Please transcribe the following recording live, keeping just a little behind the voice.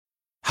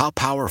How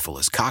powerful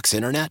is Cox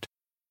Internet?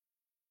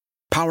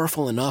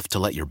 Powerful enough to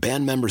let your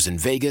band members in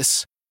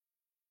Vegas,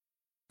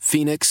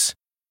 Phoenix,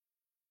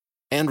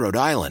 and Rhode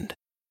Island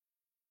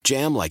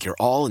jam like you're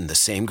all in the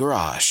same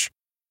garage.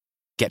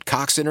 Get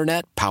Cox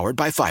Internet powered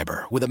by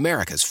fiber with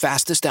America's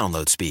fastest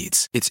download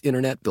speeds. It's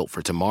internet built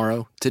for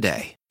tomorrow,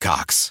 today.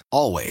 Cox,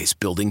 always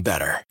building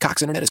better.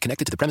 Cox Internet is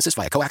connected to the premises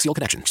via coaxial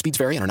connection. Speeds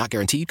vary and are not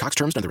guaranteed. Cox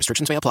terms and other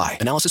restrictions may apply.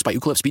 Analysis by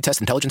Ookla Speed Test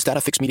Intelligence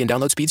Data. Fixed median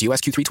download speeds. US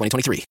Q3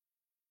 2023.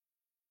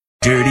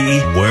 Dirty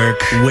Work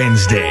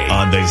Wednesday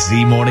on the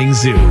Z Morning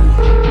Zoo.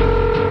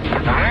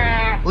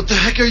 What the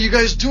heck are you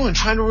guys doing?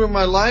 Trying to ruin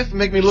my life and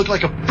make me look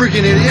like a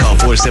freaking idiot? Call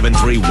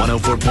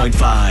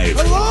 473-104.5.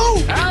 Hello?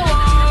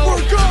 Hello!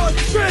 For God's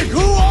sake,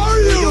 who are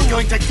you? You're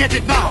going to get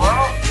it now.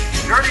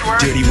 Hello? Dirty Work.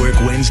 Dirty Work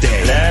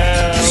Wednesday.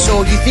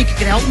 So you think you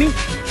can help me?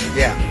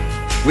 Yeah,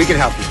 we can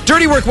help you.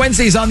 Dirty Work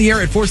Wednesday is on the air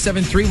at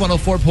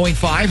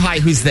 473-104.5. Hi,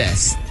 who's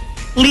this?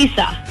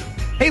 Lisa.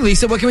 Hey,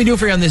 Lisa, what can we do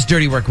for you on this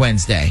Dirty Work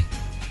Wednesday?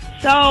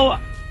 So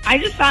I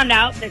just found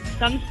out that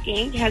some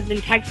skank has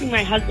been texting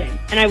my husband,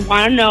 and I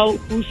want to know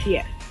who she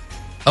is.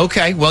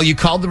 Okay, well, you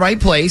called the right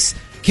place.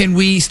 Can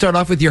we start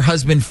off with your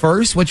husband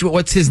first?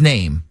 What's his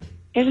name?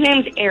 His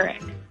name's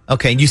Eric.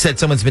 Okay, and you said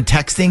someone's been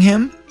texting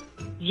him?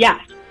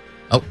 Yes.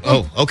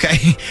 Oh, okay.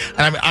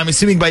 And I'm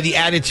assuming by the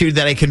attitude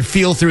that I can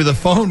feel through the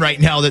phone right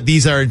now that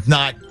these are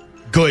not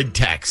good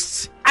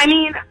texts. I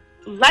mean,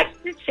 let's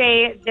just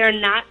say they're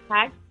not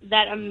texts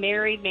that a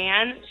married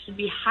man should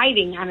be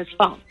hiding on his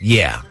phone.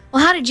 Yeah.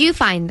 Well, how did you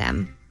find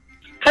them?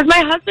 Because my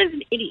husband's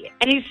an idiot,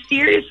 and he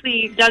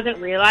seriously doesn't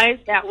realize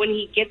that when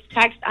he gets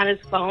text on his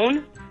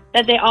phone,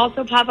 that they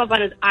also pop up on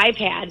his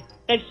iPad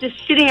that's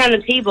just sitting on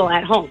the table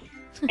at home.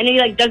 And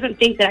he, doesn't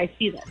think that I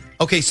see this.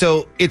 Okay,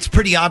 so it's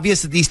pretty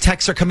obvious that these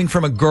texts are coming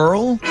from a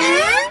girl?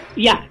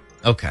 Yeah.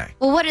 Okay.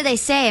 Well, what do they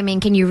say? I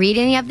mean, can you read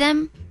any of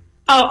them?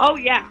 Oh,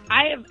 yeah.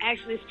 I have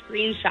actually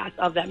screenshots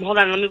of them. Hold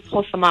on, let me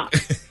pull some up.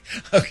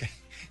 Okay.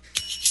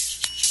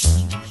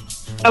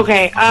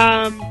 Okay,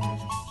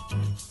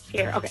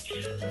 here, okay.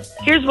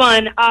 Here's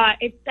one.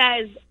 It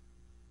says,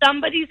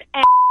 somebody's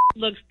ass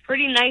looks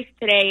pretty nice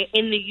today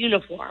in the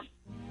uniform.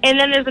 And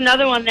then there's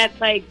another one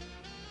that's like,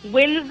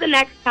 when's the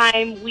next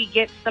time we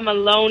get some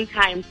alone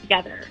time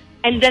together?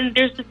 And then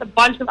there's just a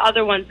bunch of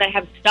other ones that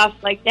have stuff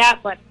like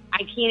that, but I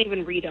can't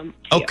even read them.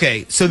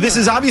 Okay, so this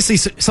is obviously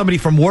somebody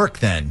from work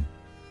then.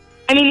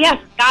 I mean, yes,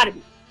 gotta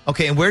be.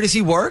 Okay, and where does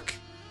he work?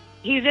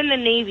 He's in the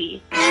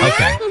Navy.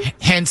 Okay,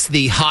 hence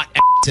the hot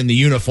ass in the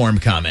uniform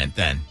comment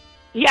then.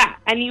 Yeah,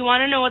 and you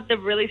want to know what the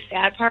really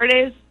sad part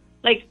is?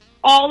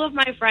 All of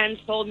my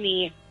friends told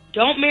me,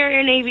 don't marry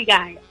a Navy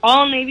guy.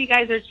 All Navy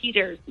guys are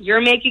cheaters.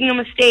 You're making a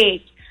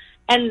mistake.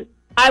 And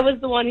I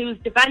was the one who was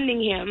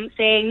defending him,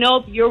 saying,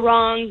 nope, you're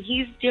wrong.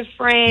 He's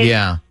different.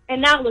 Yeah.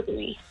 And now look at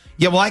me.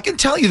 Yeah, well, I can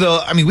tell you, though,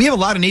 I mean, we have a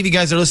lot of Navy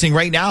guys that are listening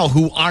right now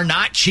who are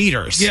not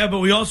cheaters. Yeah, but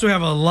we also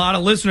have a lot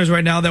of listeners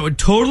right now that would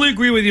totally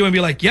agree with you and be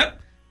like, yep,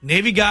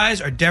 Navy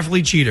guys are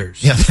definitely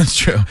cheaters. Yeah, that's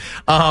true.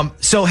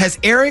 So has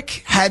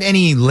Eric had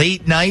any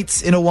late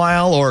nights in a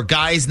while, or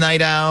guys'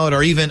 night out,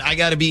 or even I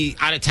got to be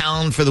out of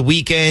town for the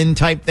weekend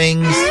type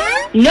things?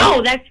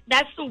 No,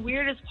 that's the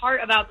weirdest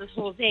part about this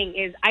whole thing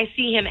is I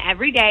see him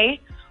every day.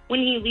 When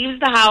he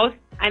leaves the house,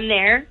 I'm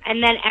there.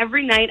 And then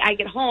every night I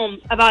get home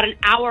about an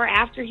hour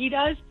after he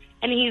does,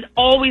 and he's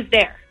always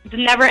there. It's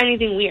never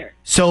anything weird.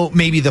 So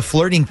maybe the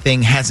flirting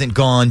thing hasn't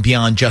gone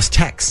beyond just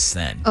texts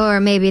then. Or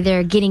maybe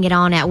they're getting it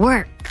on at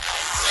work.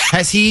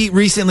 Has he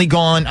recently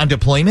gone on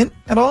deployment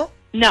at all?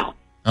 No.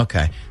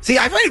 Okay. See,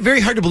 I find it very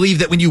hard to believe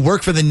that when you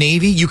work for the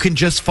Navy, you can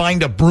just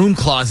find a broom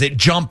closet,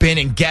 jump in,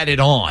 and get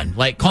it on.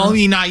 Call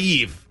me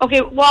naive.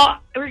 Okay, well,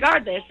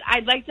 regardless,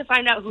 I'd like to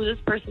find out who this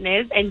person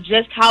is and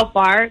just how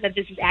far that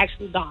this has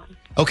actually gone.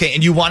 Okay,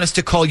 and you want us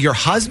to call your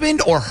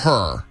husband or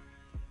her?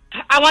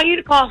 I want you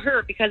to call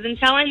her because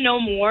until I know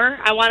more,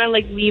 I want to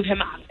leave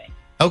him out of it.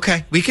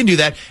 Okay, we can do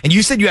that. And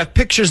you said you have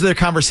pictures of their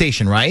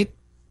conversation, right?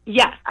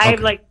 Yes, I have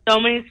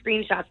so many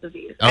screenshots of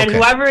these. Okay. And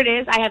whoever it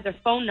is, I have their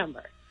phone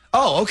number.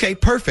 Oh, okay,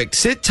 perfect.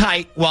 Sit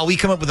tight while we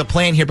come up with a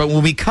plan here. But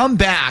when we come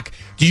back,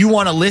 do you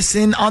want to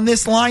listen on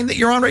this line that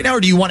you're on right now,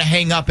 or do you want to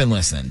hang up and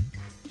listen?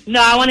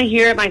 No, I want to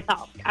hear it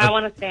myself. I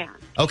want to stay on.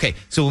 Okay,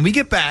 so when we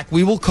get back,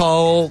 we will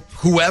call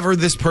whoever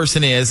this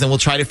person is, and we'll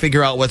try to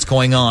figure out what's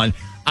going on.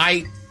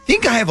 I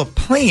think I have a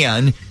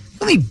plan. The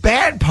only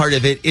bad part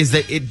of it is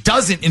that it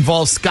doesn't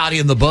involve Scotty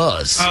and the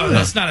Buzz. Oh,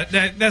 that's not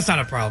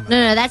a problem.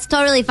 No, that's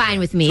totally fine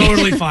with me.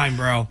 Totally fine,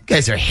 bro. You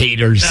guys are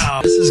haters.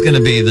 No. This is going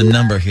to be the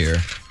number here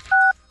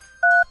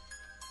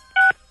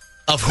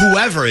of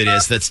whoever it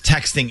is that's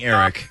texting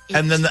Eric.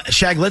 And then,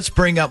 Shag, let's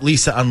bring up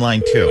Lisa on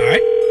line 2. All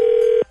right.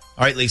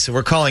 All right, Lisa,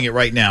 we're calling it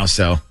right now,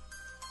 so.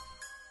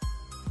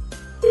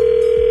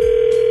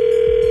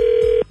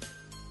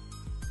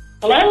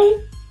 Hello?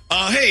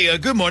 Hey,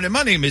 good morning.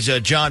 My name is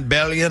John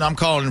Bellion. I'm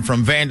calling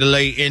from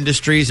Vandelay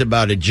Industries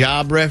about a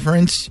job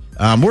reference.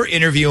 We're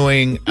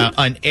interviewing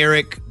an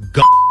Eric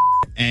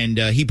and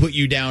he put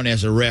you down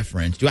as a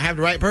reference. Do I have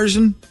the right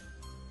person?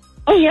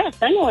 Oh, yes,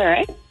 I know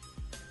Eric.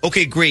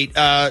 Okay, great.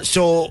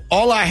 So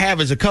all I have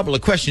is a couple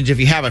of questions if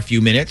you have a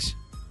few minutes.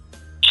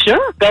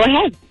 Sure, go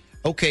ahead.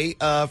 Okay,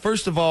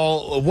 first of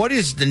all, what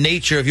is the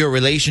nature of your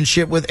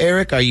relationship with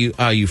Eric? Are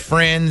you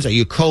friends? Are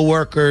you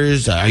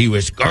coworkers? Are you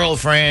his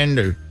girlfriend?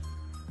 Or...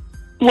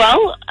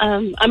 Well,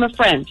 I'm a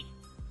friend.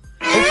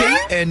 Okay,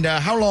 and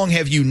how long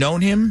have you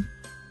known him?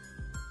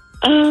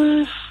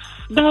 I've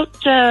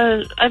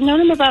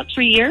known him about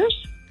 3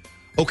 years.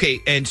 Okay,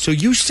 and so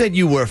you said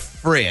you were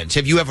friends.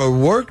 Have you ever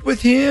worked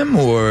with him,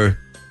 or?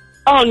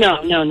 Oh,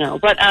 no.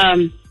 But I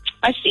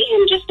see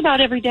him just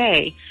about every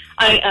day.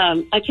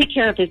 I take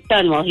care of his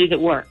son while he's at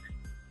work.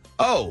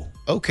 Oh,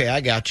 okay, I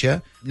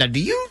gotcha. Now, do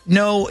you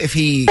know if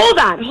he...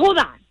 Hold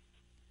on.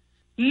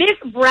 Miss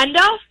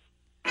Brenda?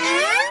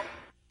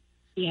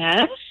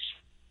 Yes?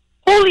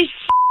 Holy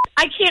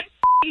I can't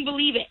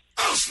believe it.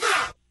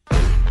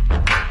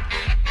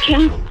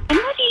 Can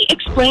somebody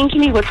explain to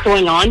me what's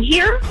going on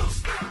here?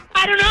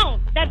 I don't know.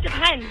 That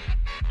depends.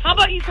 How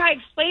about you try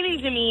explaining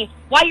to me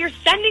why you're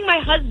sending my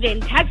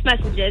husband text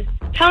messages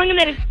telling him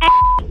that his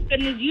ass is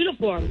in his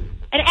uniform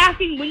and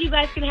asking when you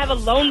guys can have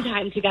alone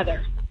time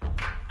together?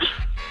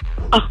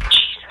 Oh,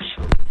 Jesus.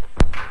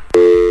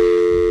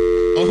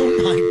 Oh,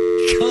 my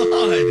God.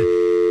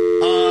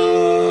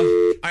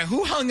 All right,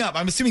 who hung up?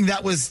 I'm assuming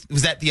that was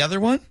that the other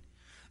one?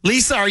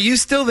 Lisa, are you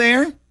still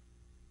there?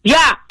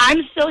 Yeah,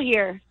 I'm still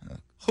here.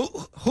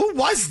 Who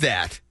was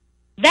that?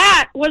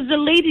 That was the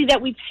lady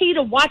that we pay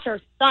to watch our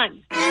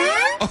son.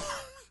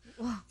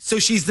 Oh, so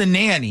she's the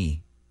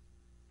nanny.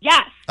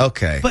 Yes.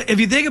 Okay. But if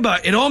you think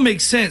about it, it all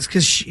makes sense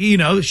because, she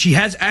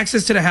has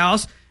access to the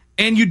house.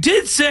 And you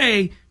did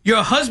say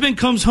your husband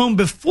comes home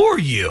before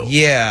you.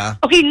 Yeah.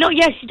 Okay,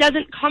 she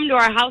doesn't come to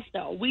our house,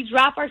 though. We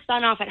drop our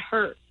son off at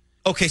hers.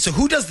 Okay, so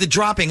who does the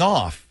dropping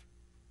off?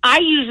 I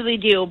usually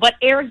do, but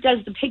Eric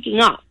does the picking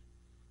up.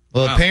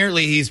 Well,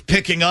 apparently he's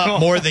picking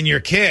up more than your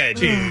kid.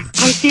 I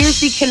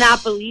seriously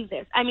cannot believe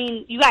this. I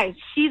mean, you guys,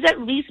 she's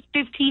at least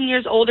 15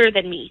 years older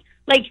than me.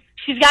 Like,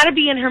 she's got to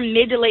be in her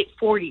mid to late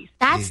 40s.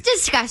 That's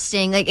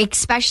disgusting. Like,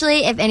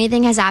 especially if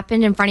anything has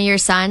happened in front of your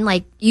son.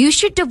 Like, you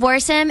should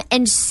divorce him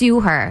and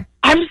sue her.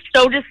 I'm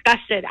so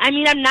disgusted. I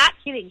mean, I'm not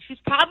kidding. She's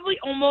probably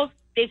almost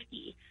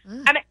 50.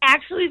 I'm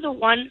actually the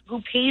one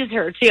who pays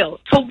her, too,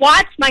 to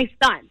watch my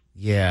son.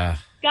 Yeah.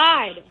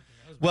 God.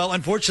 Well,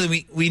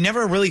 unfortunately, we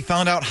never really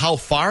found out how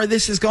far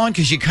this has gone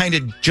because you kind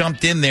of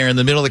jumped in there in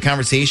the middle of the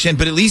conversation.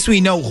 But at least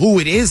we know who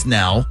it is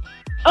now.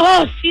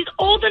 Oh, she's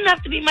old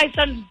enough to be my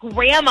son's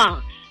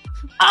grandma.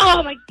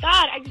 Oh, my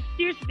God. I just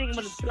seriously think I'm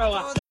going to throw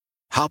up.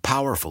 How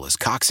powerful is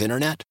Cox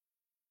Internet?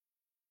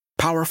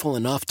 Powerful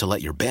enough to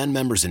let your band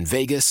members in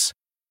Vegas,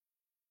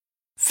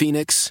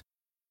 Phoenix,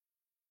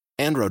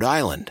 and Rhode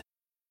Island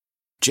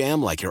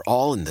jam like you're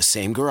all in the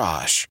same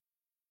garage.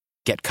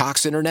 Get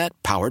Cox Internet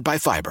powered by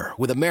fiber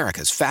with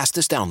America's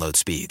fastest download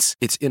speeds.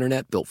 It's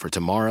internet built for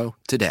tomorrow,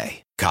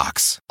 today.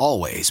 Cox,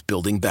 always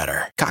building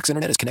better. Cox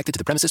Internet is connected to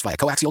the premises via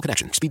coaxial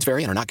connection. Speeds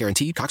vary and are not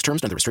guaranteed. Cox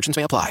terms and other restrictions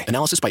may apply.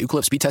 Analysis by Ookla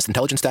of Speed Test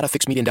Intelligence data.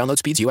 Fixed median download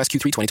speeds. US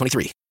Q3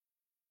 2023.